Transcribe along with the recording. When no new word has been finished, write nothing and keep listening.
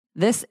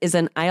This is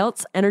an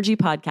IELTS Energy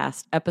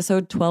Podcast,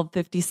 episode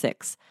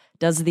 1256.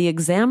 Does the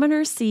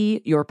examiner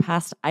see your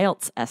past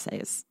IELTS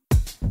essays?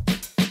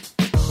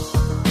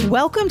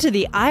 Welcome to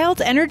the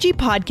IELTS Energy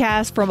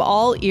Podcast from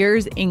All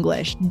Ears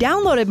English,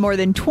 downloaded more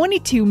than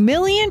 22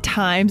 million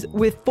times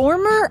with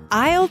former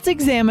IELTS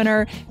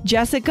examiner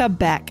Jessica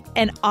Beck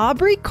and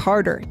Aubrey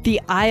Carter,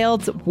 the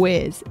IELTS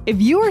whiz.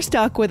 If you are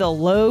stuck with a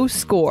low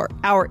score,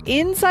 our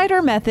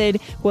insider method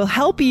will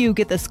help you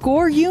get the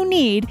score you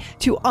need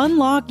to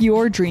unlock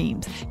your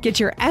dreams.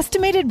 Get your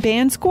estimated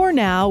band score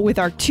now with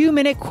our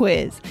 2-minute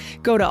quiz.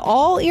 Go to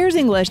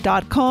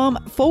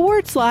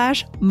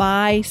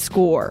allearsenglish.com/my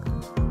score.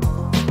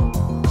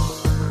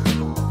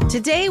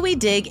 Today, we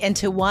dig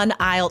into one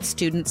IELTS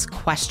student's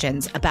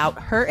questions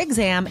about her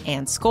exam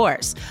and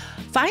scores.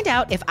 Find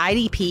out if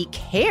IDP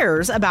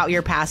cares about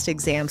your past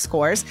exam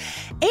scores,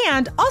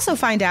 and also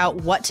find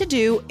out what to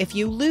do if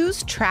you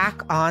lose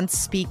track on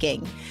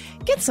speaking.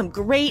 Get some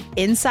great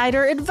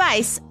insider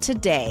advice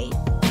today.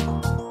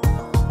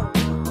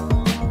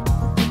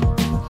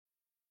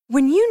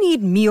 When you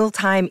need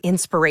mealtime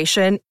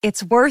inspiration,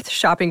 it's worth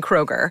shopping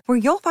Kroger, where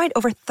you'll find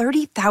over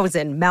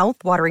 30,000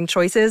 mouth-watering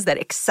choices that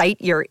excite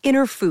your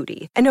inner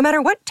foodie. And no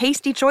matter what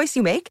tasty choice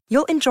you make,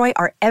 you'll enjoy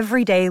our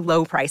everyday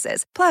low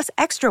prices, plus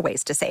extra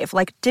ways to save,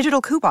 like digital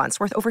coupons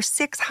worth over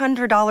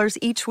 $600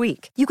 each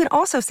week. You can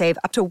also save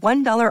up to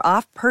 $1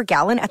 off per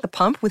gallon at the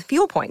pump with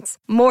fuel points.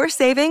 More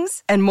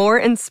savings and more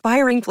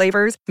inspiring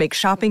flavors make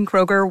shopping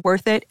Kroger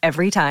worth it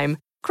every time.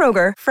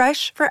 Kroger,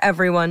 fresh for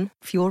everyone.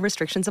 Fuel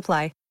restrictions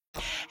apply.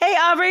 Hey,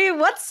 Aubrey,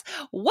 what's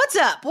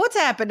up? What's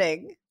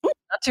happening? Not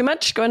too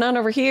much going on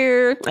over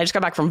here. I just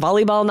got back from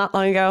volleyball not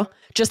long ago.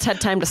 Just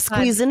had time to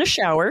squeeze in a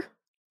shower.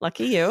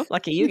 Lucky you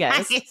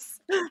guys.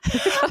 Nice.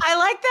 I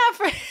like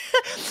that.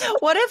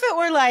 What if it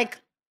were like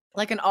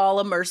an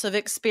all immersive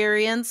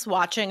experience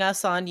watching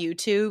us on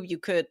YouTube? You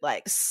could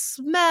like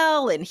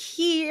smell and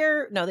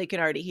hear. No, they can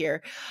already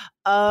hear.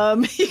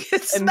 You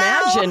could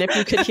smell. Imagine if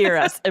you could hear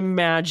us.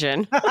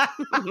 Imagine.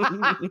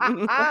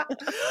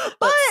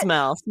 But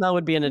smell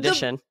would be an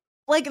addition.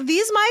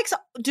 These mics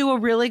do a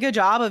really good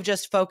job of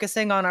just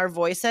focusing on our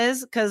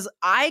voices, because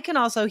I can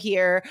also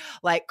hear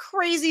like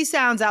crazy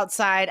sounds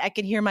outside. I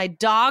can hear my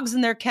dogs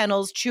in their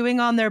kennels chewing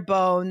on their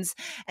bones,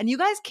 and you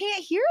guys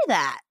can't hear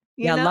that.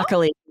 You know?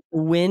 Luckily.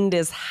 Wind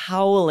is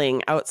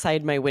howling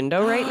outside my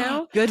window right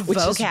now. Good which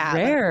vocab. Is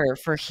rare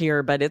for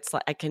here, but it's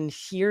like I can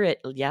hear it.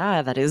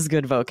 Yeah, that is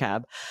good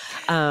vocab.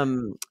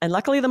 And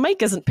luckily the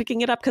mic isn't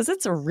picking it up because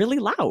it's really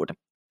loud.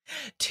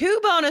 2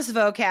 bonus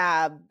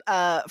vocab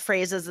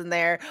phrases in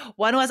there.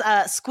 One was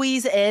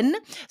squeeze in.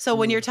 So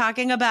when you're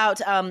talking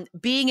about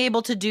being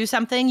able to do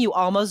something you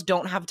almost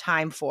don't have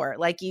time for,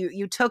 like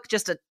you took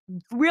just a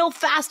real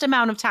fast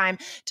amount of time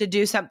to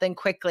do something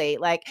quickly.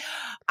 Like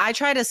I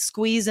try to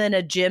squeeze in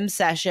a gym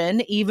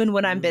session even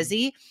when I'm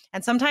busy.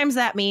 And sometimes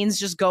that means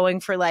just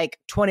going for like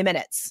 20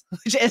 minutes,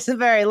 which isn't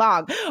very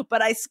long,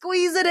 but I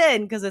squeeze it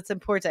in because it's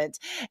important.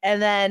 And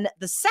then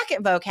the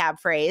second vocab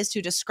phrase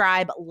to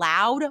describe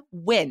loud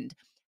wind.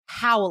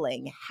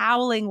 Howling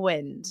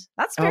wind.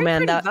 That's pretty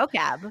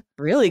vocab.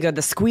 Really good.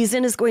 The squeeze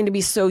in is going to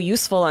be so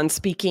useful on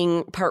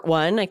speaking part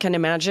 1. I can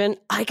imagine.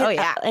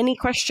 Any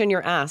question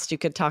you're asked, you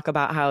could talk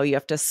about how you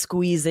have to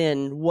squeeze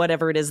in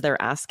whatever it is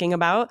they're asking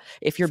about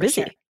if you're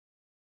busy. Sure.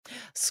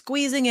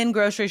 Squeezing in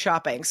grocery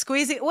shopping.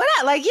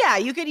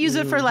 You could use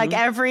it for like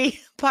every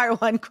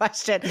part 1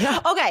 question. Yeah.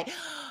 Okay.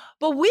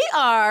 But we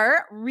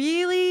are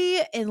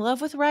really in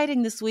love with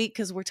writing this week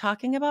because we're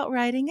talking about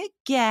writing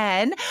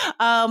again.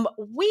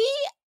 We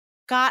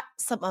got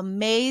some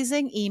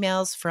amazing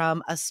emails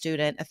from a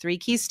student, a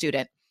 3-Keys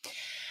student,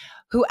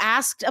 who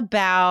asked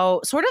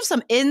about sort of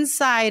some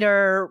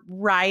insider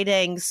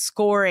writing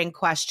scoring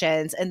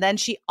questions. And then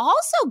she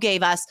also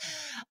gave us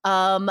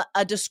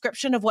a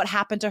description of what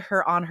happened to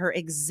her on her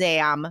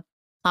exam.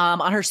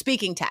 On her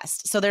speaking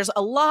test. So there's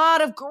a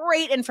lot of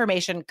great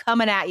information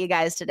coming at you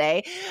guys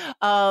today.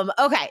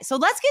 Okay, so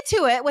let's get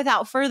to it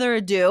without further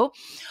ado.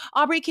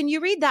 Aubrey, can you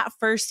read that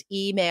first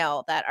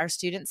email that our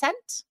student sent?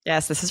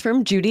 Yes, this is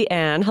from Judy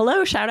Ann.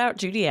 Hello, shout out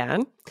Judy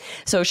Ann.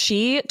 So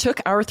she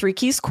took our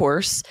 3-Keys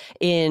course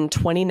in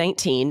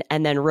 2019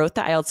 and then wrote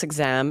the IELTS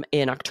exam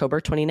in October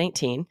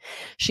 2019.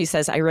 She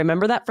says, I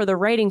remember that for the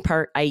writing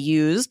part, I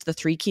used the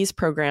 3-Keys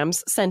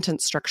program's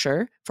sentence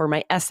structure for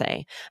my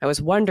essay. I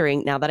was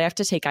wondering, now that I have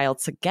to take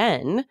IELTS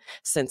again,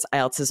 since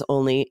IELTS is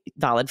only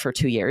valid for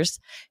 2 years,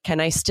 can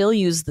I still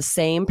use the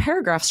same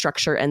paragraph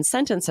structure and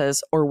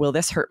sentences, or will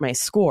this hurt my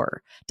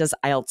score? Does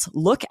IELTS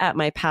look at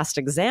my past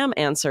exam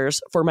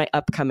answers for my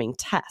upcoming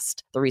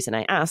test? The reason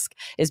I ask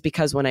is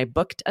because when I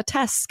booked a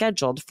test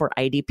scheduled for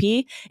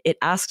IDP, it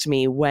asked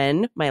me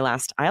when my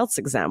last IELTS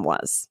exam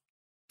was.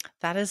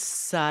 That is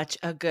such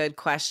a good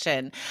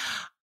question.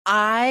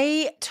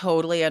 I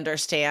totally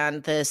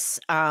understand this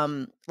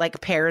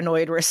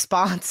paranoid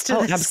response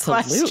to this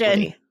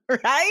question,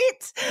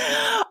 right?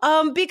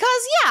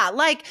 Because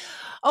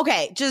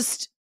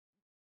just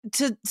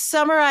to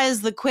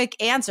summarize the quick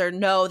answer,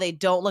 no, they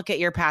don't look at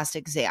your past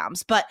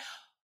exams. But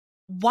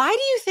Why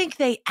do you think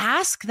they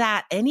ask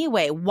that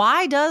anyway?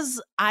 Why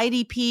does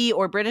IDP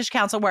or British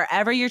Council,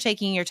 wherever you're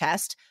taking your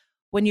test,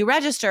 when you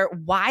register,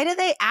 why do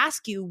they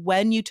ask you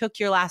when you took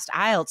your last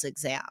IELTS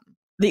exam?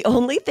 The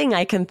only thing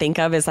I can think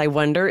of is I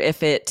wonder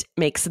if it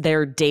makes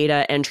their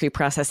data entry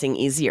processing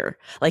easier.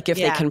 Like if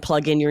they can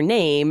plug in your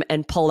name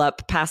and pull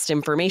up past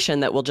information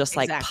that will just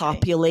like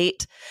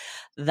populate.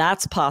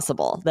 That's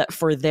possible that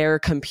for their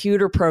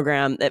computer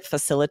program that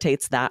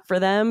facilitates that for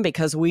them,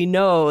 because we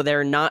know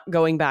they're not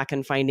going back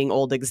and finding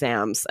old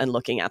exams and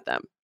looking at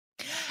them.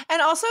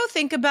 And also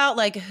think about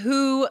like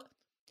who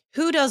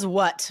does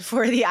what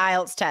for the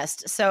IELTS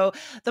test. So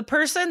the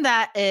person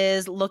that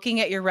is looking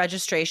at your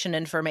registration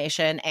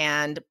information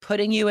and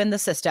putting you in the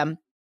system,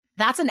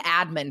 that's an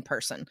admin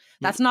person.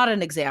 That's not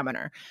an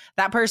examiner.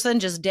 That person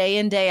just day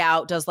in, day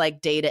out does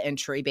like data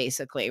entry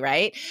basically,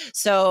 right?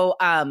 So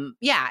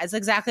yeah, it's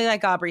exactly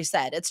like Aubrey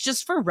said. It's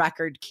just for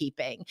record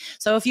keeping.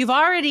 So if you've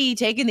already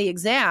taken the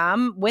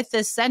exam with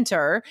this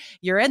center,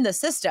 you're in the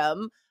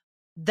system,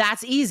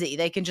 that's easy.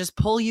 They can just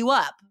pull you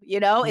up,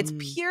 it's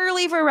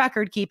purely for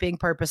record keeping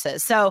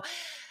purposes. So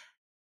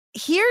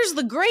here's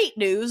the great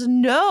news.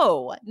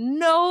 No,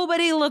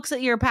 nobody looks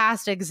at your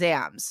past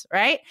exams,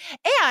 right?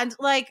 And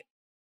like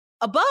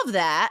above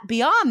that,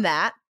 beyond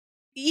that,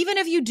 even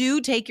if you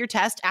do take your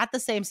test at the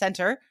same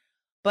center,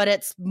 but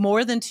it's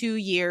more than 2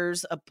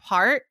 years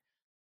apart,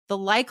 the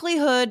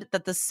likelihood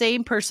that the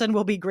same person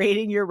will be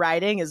grading your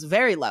writing is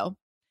very low.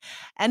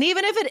 And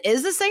even if it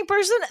is the same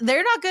person,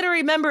 they're not going to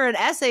remember an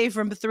essay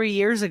from 3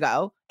 years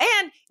ago.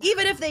 And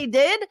even if they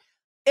did,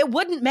 it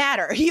wouldn't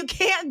matter. You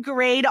can't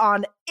grade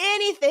on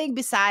anything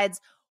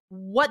besides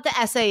what the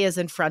essay is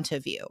in front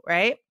of you,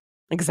 right?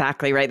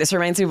 Exactly right. This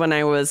reminds me of when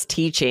I was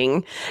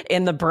teaching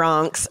in the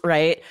Bronx,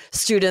 right?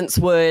 Students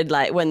would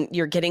like, when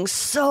you're getting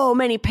so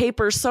many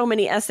papers, so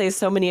many essays,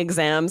 so many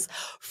exams,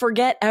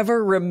 forget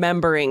ever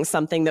remembering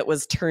something that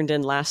was turned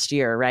in last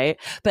year, right?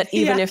 But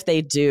even if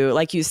they do,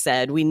 like you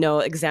said, we know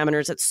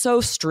examiners, it's so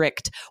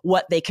strict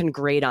what they can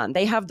grade on.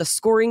 They have the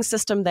scoring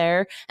system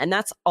there and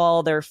that's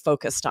all they're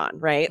focused on,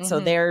 right? Mm-hmm. So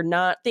they're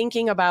not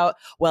thinking about,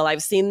 well,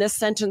 I've seen this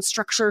sentence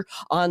structure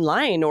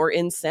online or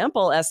in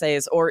sample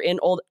essays or in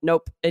old,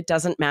 nope, it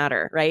doesn't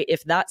matter, right?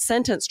 If that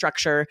sentence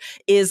structure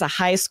is a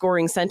high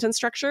scoring sentence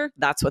structure,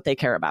 that's what they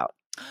care about.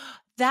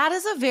 That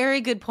is a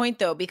very good point,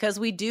 though, because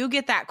we do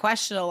get that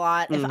question a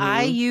lot. Mm-hmm. If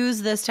I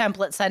use this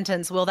template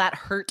sentence, will that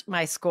hurt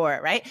my score,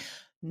 right?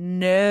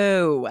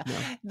 No.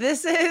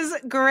 This is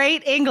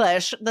great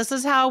English. This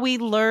is how we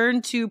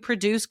learn to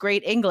produce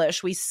great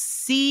English. We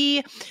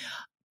see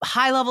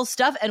high level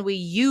stuff and we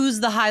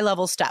use the high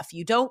level stuff.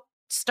 You don't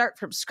start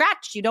from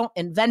scratch. You don't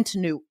invent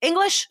new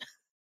English.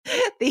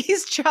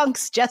 These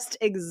chunks just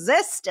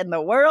exist in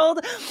the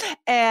world,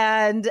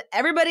 and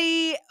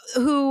everybody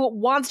who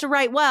wants to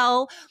write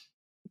well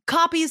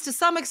copies to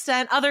some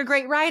extent other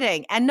great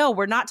writing. And no,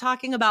 we're not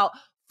talking about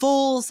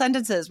full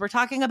sentences. We're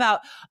talking about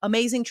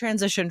amazing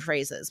transition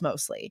phrases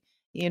mostly.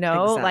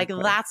 Exactly. Like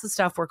that's the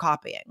stuff we're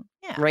copying.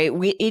 Yeah. Right.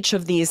 Each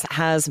of these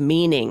has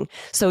meaning.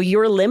 So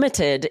you're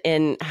limited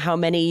in how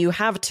many you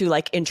have to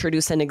like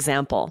introduce an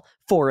example,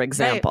 for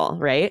example,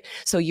 right?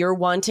 So you're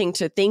wanting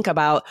to think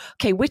about,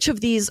 okay, which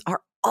of these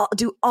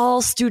do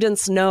all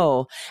students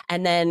know?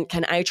 And then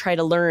can I try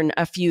to learn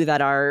a few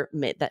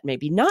that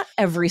maybe not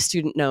every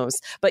student knows,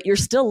 but you're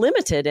still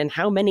limited in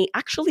how many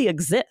actually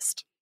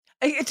exist.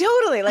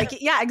 Totally.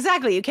 Yeah,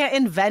 exactly. You can't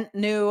invent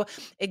new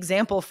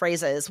example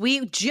phrases.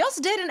 We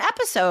just did an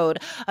episode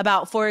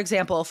about, for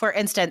example, for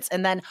instance,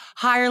 and then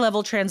higher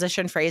level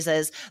transition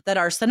phrases that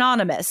are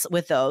synonymous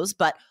with those,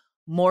 but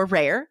more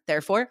rare,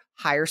 therefore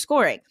higher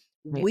scoring.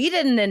 Right. We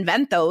didn't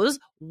invent those.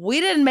 We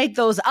didn't make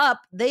those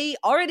up. They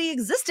already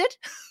existed,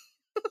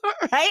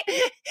 right?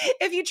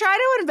 If you try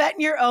to invent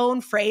your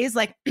own phrase,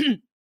 like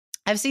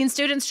I've seen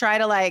students try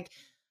to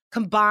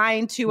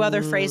combine two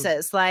other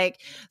phrases.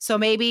 So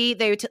maybe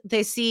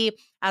they see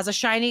as a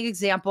shining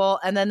example,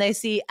 and then they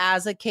see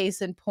as a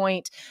case in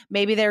point.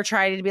 Maybe they're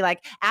trying to be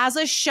like, as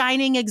a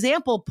shining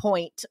example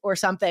point or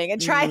something, and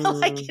try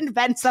to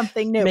invent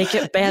something new. Make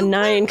it band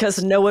 9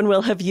 because no one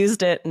will have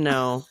used it.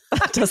 No,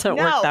 it doesn't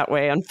work that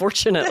way,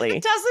 unfortunately.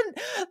 It doesn't.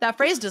 That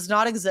phrase does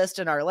not exist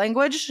in our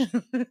language.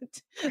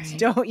 Right.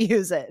 Don't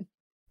use it.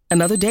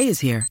 Another day is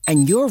here,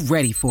 and you're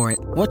ready for it.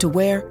 What to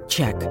wear?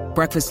 Check.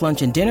 Breakfast,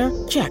 lunch, and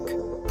dinner? Check.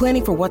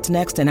 Planning for what's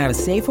next and how to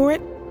save for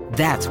it?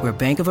 That's where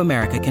Bank of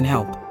America can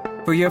help.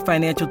 For your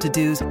financial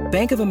to-dos,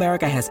 Bank of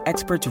America has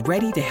experts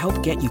ready to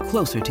help get you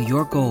closer to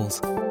your goals.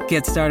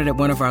 Get started at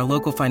one of our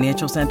local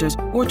financial centers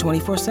or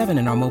 24/7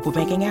 in our mobile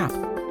banking app.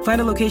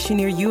 Find a location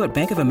near you at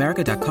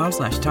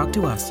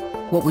bankofamerica.com/talktous.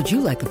 What would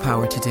you like the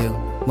power to do?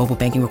 Mobile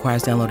banking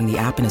requires downloading the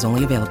app and is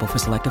only available for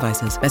select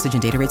devices. Message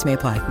and data rates may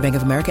apply. Bank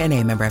of America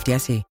N.A., member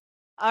FDIC.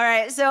 All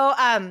right. So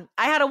I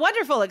had a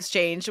wonderful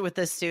exchange with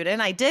this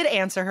student. I did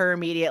answer her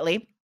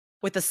immediately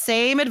with the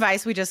same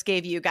advice we just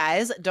gave you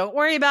guys. Don't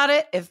worry about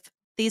it. If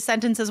these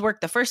sentences work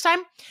the first time,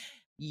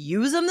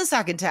 use them the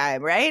second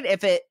time, right?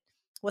 If it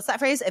what's that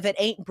phrase? If it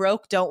ain't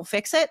broke, don't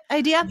fix it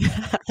idea.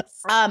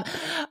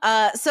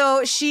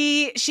 So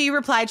she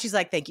replied, she's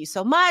like, thank you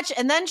so much.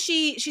 And then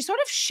she sort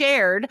of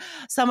shared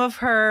some of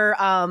her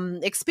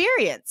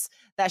experience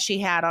that she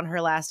had on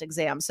her last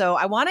exam. So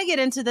I want to get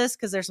into this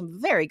because there's some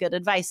very good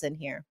advice in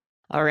here.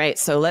 All right,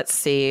 so let's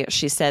see.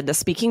 She said the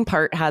speaking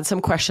part had some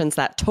questions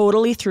that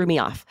totally threw me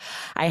off.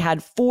 I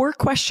had 4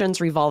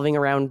 questions revolving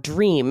around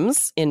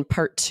dreams in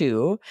part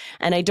 2,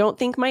 and I don't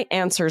think my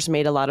answers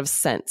made a lot of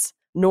sense,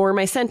 nor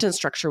my sentence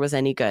structure was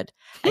any good.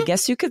 I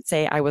guess you could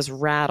say I was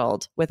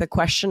rattled with a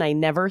question I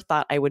never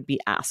thought I would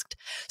be asked.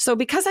 So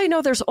because I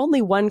know there's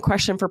only one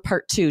question for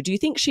part 2, do you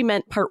think she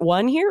meant part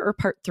 1 here or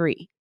part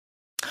 3?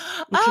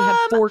 If she had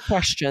 4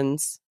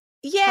 questions.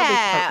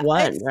 Yeah, part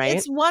 1, right?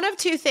 It's one of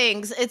 2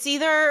 things. It's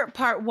either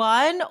part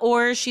 1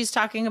 or she's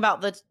talking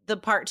about the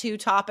part 2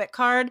 topic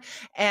card.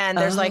 And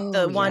there's like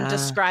the one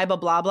describe a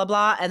blah, blah,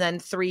 blah, and then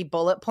 3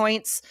 bullet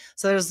points.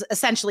 So there's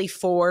essentially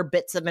 4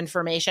 bits of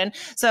information.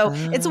 So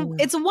it's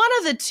one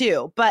of the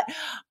 2, but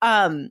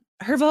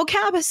her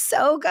vocab is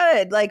so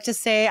good. Like to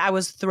say I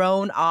was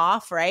thrown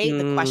off, right?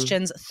 The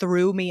questions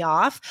threw me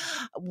off.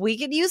 We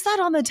could use that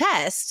on the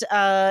test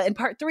in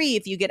part 3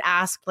 if you get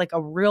asked like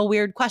a real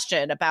weird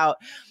question about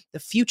the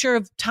future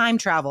of time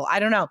travel. I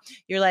don't know.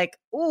 You're like,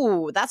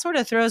 ooh, that sort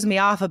of throws me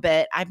off a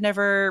bit. I've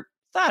never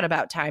thought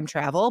about time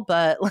travel,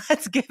 but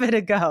let's give it a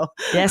go.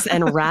 Yes,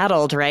 and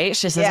rattled, right?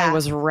 She says, I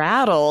was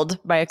rattled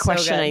by a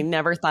question I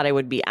never thought I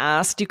would be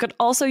asked. You could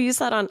also use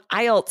that on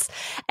IELTS.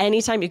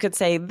 Anytime you could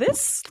say,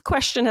 this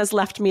question has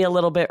left me a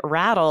little bit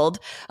rattled.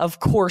 Of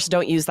course,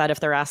 don't use that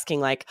if they're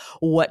asking like,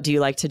 what do you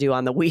like to do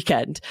on the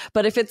weekend?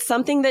 But if it's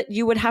something that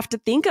you would have to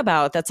think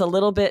about that's a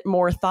little bit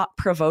more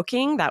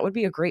thought-provoking, that would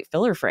be a great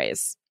filler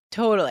phrase.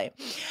 Totally.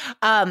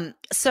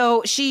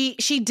 So she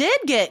did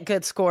get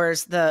good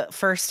scores the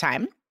first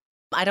time.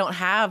 I don't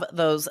have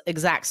those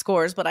exact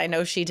scores, but I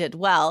know she did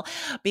well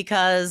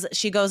because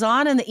she goes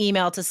on in the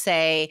email to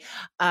say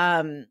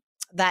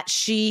that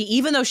she,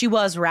 even though she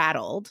was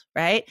rattled,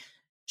 right,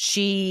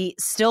 she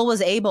still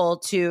was able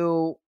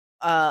to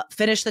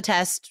finish the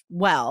test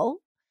well.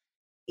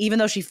 Even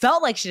though she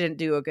felt like she didn't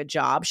do a good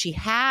job, she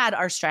had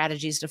our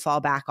strategies to fall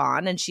back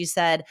on. And she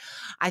said,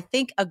 I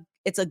think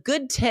it's a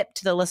good tip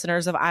to the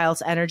listeners of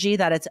IELTS Energy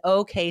that it's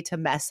okay to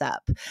mess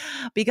up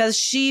because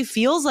she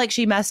feels like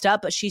she messed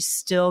up, but she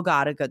still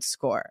got a good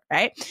score,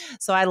 right?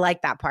 So I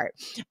like that part.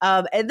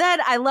 And then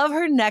I love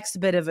her next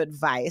bit of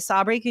advice.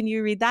 Aubrey, can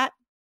you read that?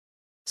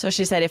 So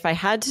she said, if I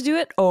had to do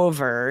it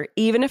over,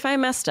 even if I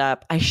messed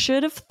up, I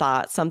should have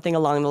thought something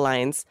along the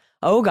lines,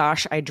 oh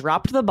gosh, I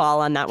dropped the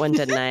ball on that one,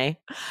 didn't I?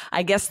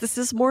 I guess this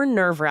is more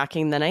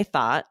nerve-wracking than I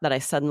thought, that I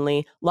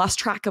suddenly lost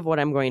track of what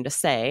I'm going to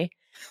say.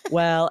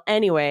 Well,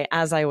 anyway,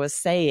 as I was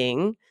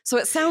saying, so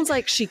it sounds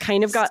like she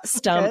kind of got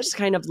stumped,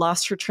 kind of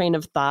lost her train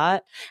of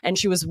thought, and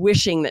she was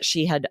wishing that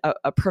she had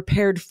a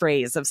prepared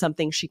phrase of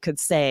something she could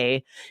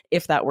say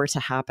if that were to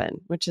happen,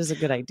 which is a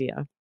good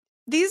idea.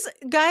 These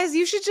guys,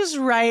 you should just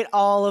write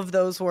all of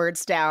those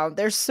words down.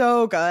 They're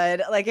so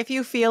good. Like if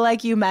you feel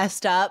like you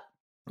messed up,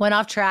 went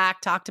off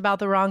track, talked about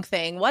the wrong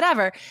thing,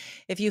 whatever.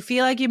 If you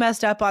feel like you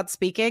messed up on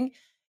speaking,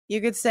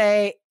 you could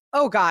say,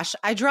 oh gosh,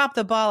 I dropped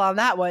the ball on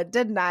that one,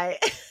 didn't I?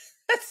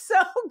 It's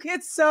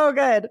so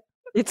good.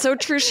 It's so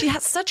true. She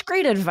has such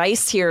great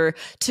advice here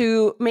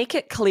to make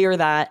it clear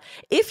that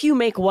if you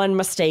make one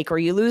mistake or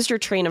you lose your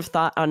train of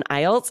thought on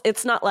IELTS,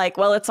 it's not like,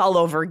 well, it's all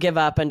over, give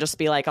up and just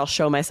be like, I'll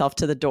show myself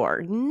to the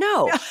door.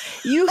 No,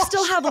 you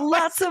still have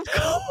lots of... What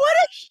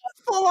if she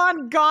full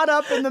on got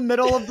up in the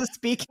middle of the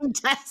speaking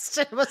test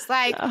and was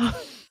like,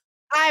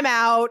 I'm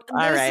out.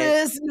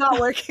 This is not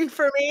working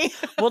for me.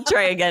 We'll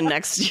try again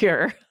next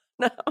year.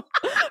 No,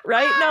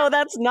 right? No,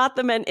 that's not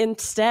the men.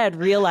 Instead,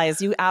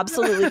 realize you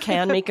absolutely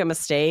can make a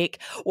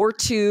mistake or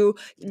to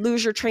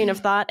lose your train of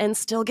thought and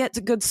still get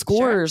to good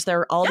scores. Sure. There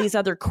are all these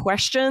other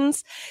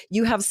questions.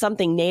 You have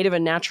something native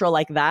and natural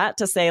like that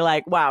to say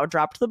like, wow,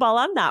 dropped the ball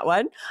on that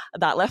one.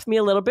 That left me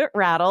a little bit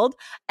rattled.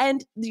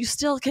 And you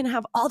still can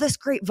have all this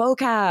great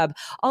vocab,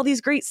 all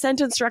these great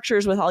sentence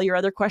structures with all your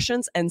other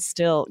questions and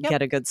still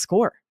get a good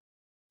score.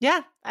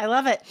 Yeah, I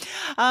love it.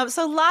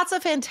 So lots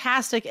of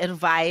fantastic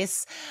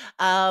advice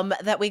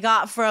that we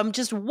got from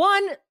just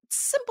one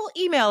simple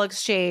email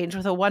exchange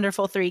with a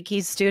wonderful 3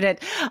 Keys student.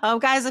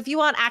 Guys, if you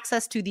want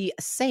access to the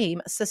same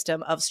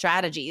system of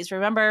strategies,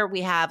 remember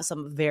we have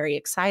some very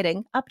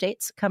exciting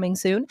updates coming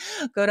soon.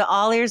 Go to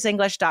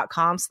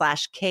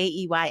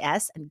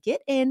allearsenglish.com/KEYS and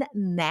get in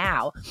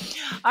now.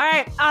 All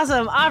right,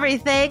 awesome. Aubrey,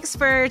 thanks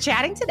for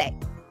chatting today.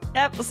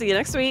 Yep, we'll see you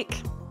next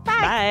week.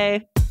 Bye.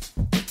 Bye.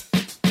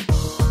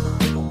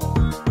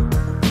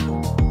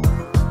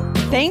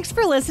 Thanks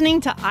for listening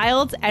to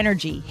IELTS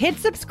Energy. Hit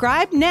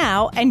subscribe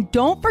now and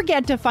don't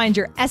forget to find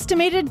your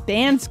estimated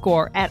band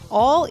score at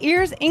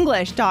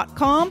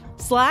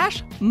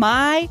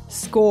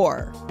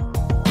allearsenglish.com/myscore.